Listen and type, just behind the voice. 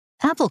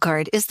Apple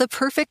Card is the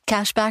perfect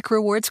cashback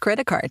rewards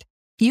credit card.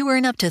 You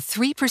earn up to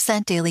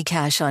 3% daily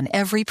cash on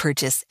every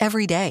purchase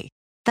every day.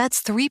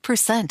 That's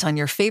 3% on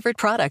your favorite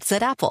products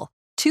at Apple,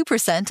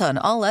 2% on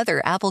all other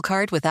Apple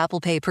Card with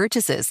Apple Pay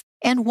purchases,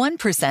 and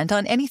 1%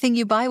 on anything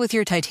you buy with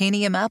your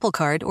titanium Apple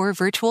Card or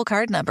virtual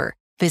card number.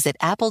 Visit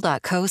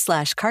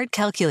apple.co/card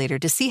calculator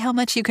to see how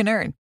much you can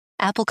earn.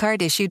 Apple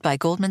Card issued by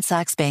Goldman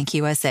Sachs Bank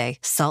USA,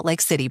 Salt Lake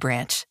City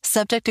branch.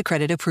 Subject to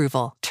credit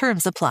approval.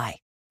 Terms apply.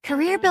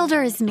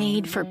 CareerBuilder is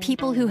made for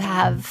people who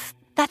have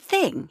that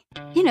thing.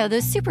 You know,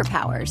 those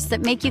superpowers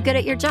that make you good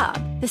at your job,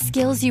 the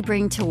skills you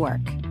bring to work.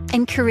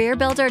 And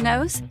CareerBuilder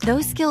knows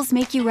those skills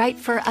make you right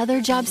for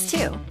other jobs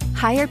too.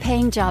 Higher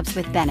paying jobs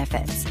with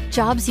benefits,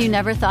 jobs you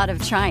never thought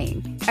of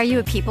trying. Are you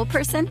a people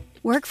person?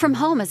 Work from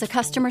home as a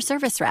customer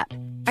service rep.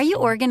 Are you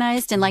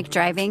organized and like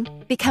driving?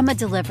 Become a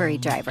delivery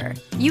driver.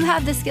 You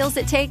have the skills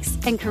it takes,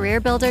 and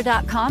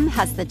CareerBuilder.com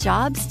has the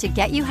jobs to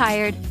get you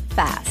hired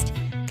fast.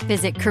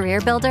 Visit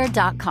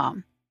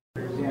CareerBuilder.com.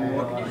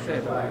 What can you say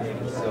about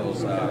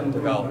Sills'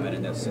 development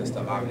in this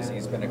system? Obviously,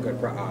 he's been a good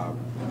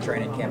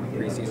training camp and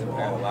preseason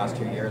player the last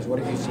 2 years. What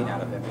have you seen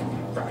out of him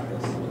in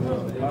practice?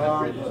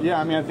 Yeah,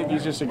 I mean, I think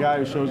he's just a guy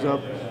who shows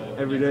up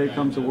every day,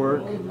 comes to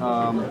work.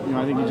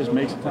 I think he just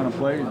makes a ton of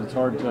plays. It's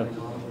hard to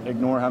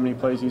ignore how many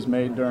plays he's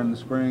made during the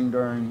spring,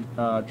 during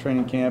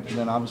training camp, and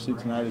then obviously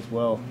tonight as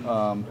well.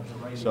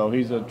 So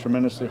he's a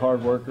tremendously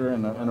hard worker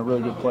and a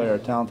really good player, a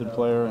talented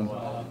player, and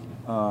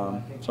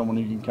someone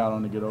you can count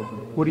on to get open.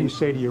 What do you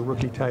say to your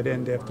rookie tight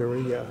end after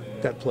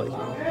that play?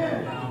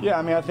 Yeah,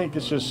 I mean, I think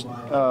it's just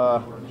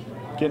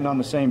getting on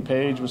the same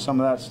page with some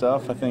of that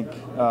stuff. I think,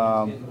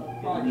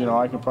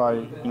 I can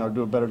probably,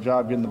 do a better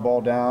job getting the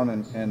ball down,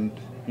 and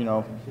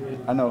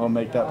I know he'll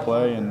make that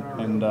play, and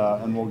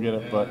we'll get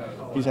it. But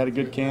he's had a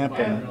good camp,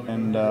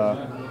 and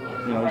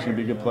he's going to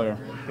be a good player.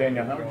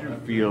 Daniel, how would you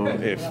feel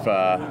if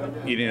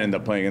you didn't end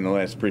up playing in the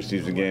last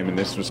preseason game, and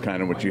this was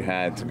kind of what you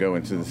had to go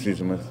into the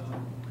season with?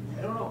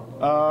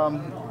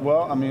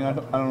 Well, I mean, I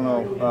don't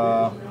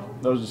know.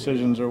 Those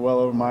decisions are well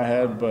over my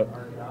head, but,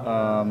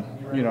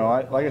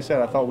 like I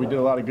said, I thought we did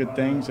a lot of good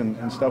things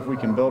and stuff we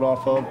can build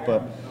off of,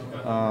 but,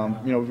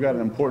 we've got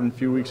an important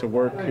few weeks of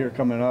work here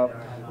coming up,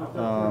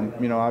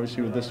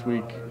 obviously with this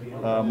week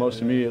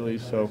most immediately,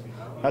 so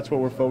that's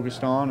what we're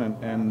focused on,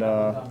 and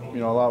a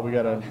lot we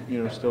got to,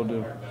 still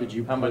do. Did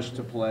you push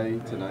to play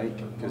tonight?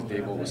 Because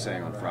Dable was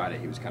saying on Friday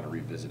he was kind of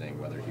revisiting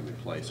whether he would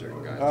play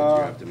certain guys. Did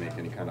you have to make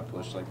any kind of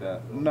push like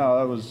that? No,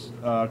 that was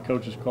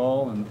coach's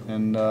call,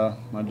 and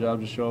my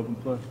job to show up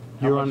and play.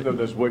 How much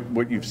does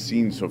what you've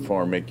seen so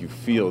far make you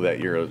feel that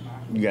you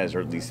guys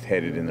are at least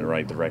headed in the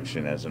right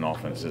direction as an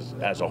offense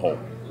as a whole?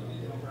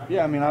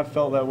 Yeah, I mean, I've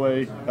felt that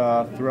way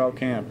throughout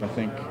camp. I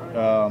think,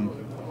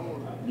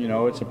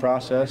 it's a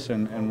process,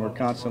 and we're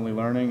constantly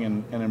learning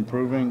and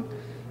improving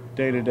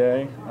day to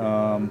day.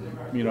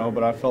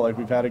 But I felt like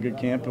we've had a good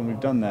camp, and we've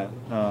done that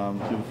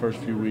through the first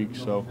few weeks.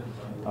 So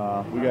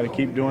we got to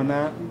keep doing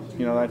that.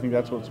 I think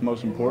that's what's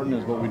most important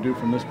is what we do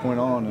from this point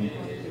on, and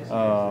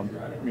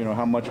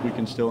how much we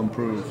can still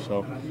improve.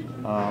 So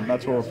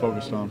that's what we're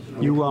focused on.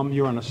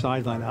 You're on the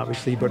sideline,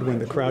 obviously, but when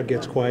the crowd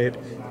gets quiet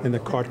and the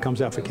cart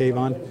comes out for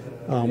Kayvon,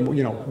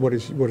 what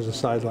is the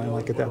sideline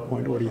like at that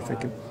point? What are you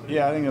thinking?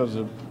 Yeah, I think it was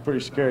a pretty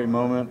scary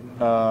moment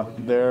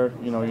there.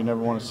 You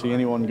never want to see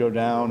anyone go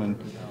down, and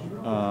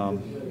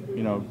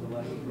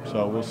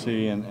so we'll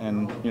see.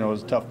 And it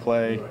was a tough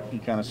play. You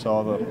kind of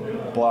saw the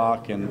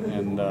block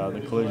and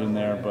the collision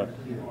there, but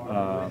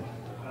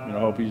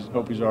hope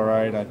he's all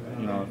right. I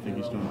think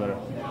he's doing better.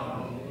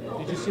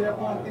 Did you see that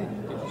block? Did you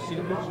see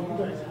the picture?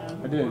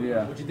 I did,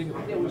 yeah. What did you think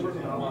of it?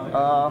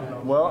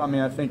 Well, I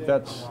mean, I think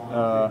that's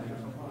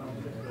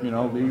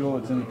legal.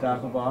 It's in the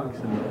tackle box,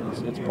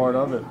 and it's part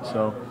of it.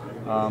 So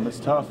it's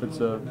tough. It's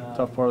a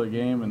tough part of the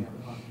game, and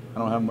I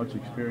don't have much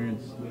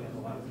experience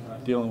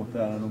dealing with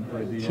that. I don't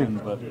play DN,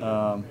 but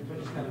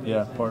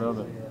part of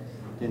it.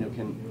 Daniel,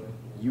 can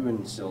you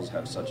and Sills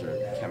have such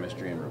a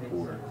chemistry and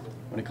rapport?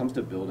 When it comes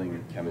to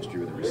building chemistry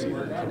with a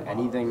receiver, can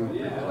anything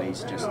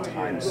replace just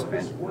time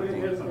spent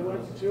working?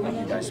 Like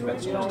you guys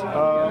spent so much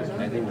time together.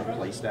 Can anything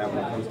replace that when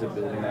it comes to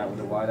building that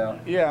with a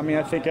wideout? Yeah, I mean,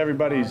 I think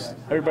everybody's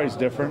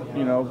different,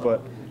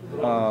 but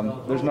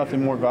there's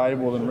nothing more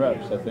valuable than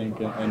reps, I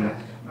think, and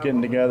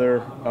getting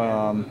together,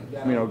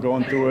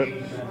 going through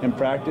it in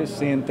practice,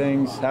 seeing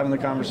things, having the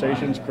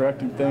conversations,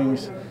 correcting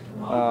things,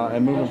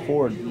 and moving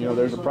forward.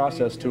 There's a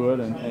process to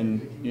it,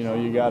 and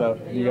you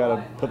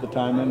gotta put the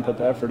time in, put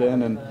the effort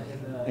in, and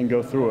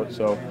go through it.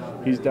 So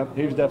he's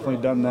definitely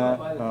done that,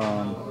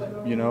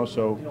 but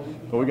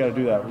we got to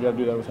do that. We got to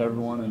do that with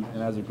everyone and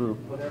as a group.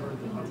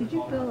 Did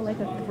you feel like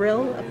a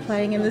thrill of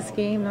playing in this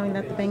game, knowing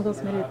that the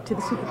Bengals made it to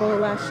the Super Bowl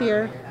last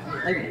year,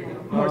 like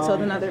more so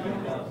than other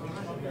games?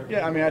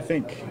 Yeah, I mean, I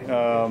think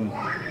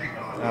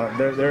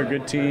they're a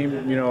good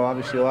team.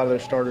 Obviously a lot of their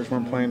starters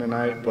weren't playing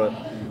tonight, but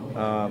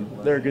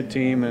they're a good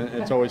team, and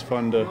it's always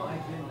fun to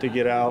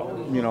get out,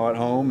 at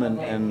home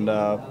and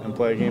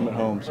play a game at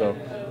home. So.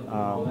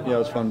 It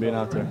was fun being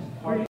out there.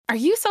 Are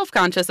you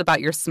self-conscious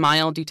about your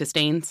smile due to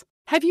stains?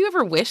 Have you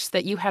ever wished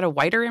that you had a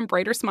whiter and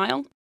brighter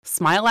smile?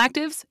 Smile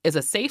Actives is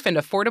a safe and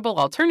affordable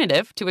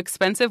alternative to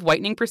expensive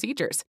whitening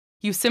procedures.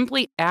 You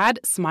simply add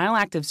Smile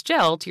Actives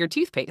gel to your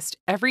toothpaste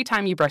every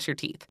time you brush your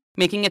teeth,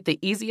 making it the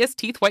easiest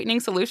teeth whitening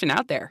solution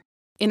out there.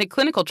 In a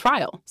clinical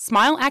trial,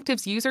 Smile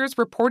Actives users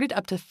reported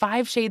up to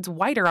 5 shades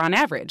whiter on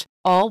average,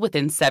 all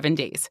within 7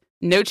 days.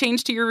 No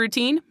change to your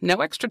routine, no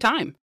extra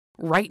time.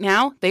 Right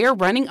now, they are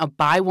running a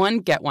buy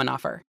one, get one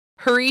offer.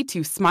 Hurry to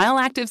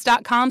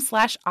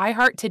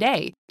smileactives.com/iHeart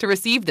today to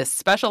receive this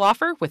special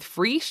offer with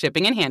free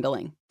shipping and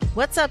handling.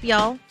 What's up,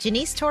 y'all?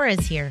 Janice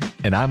Torres here.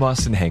 And I'm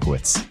Austin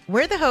Hankwitz.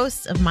 We're the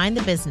hosts of Mind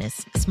the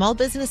Business, Small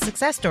Business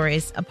Success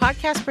Stories, a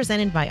podcast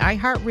presented by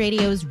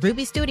iHeartRadio's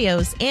Ruby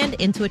Studios and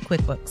Intuit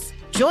QuickBooks.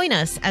 Join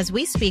us as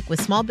we speak with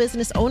small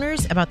business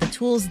owners about the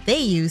tools they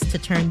use to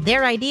turn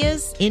their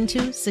ideas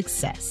into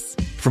success.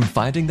 From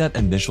finding that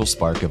initial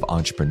spark of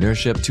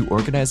entrepreneurship to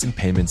organizing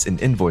payments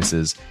and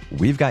invoices,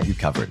 we've got you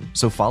covered.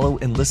 So follow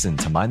and listen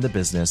to Mind the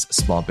Business,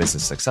 Small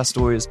Business Success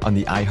Stories on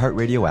the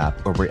iHeartRadio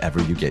app or wherever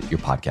you get your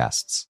podcasts.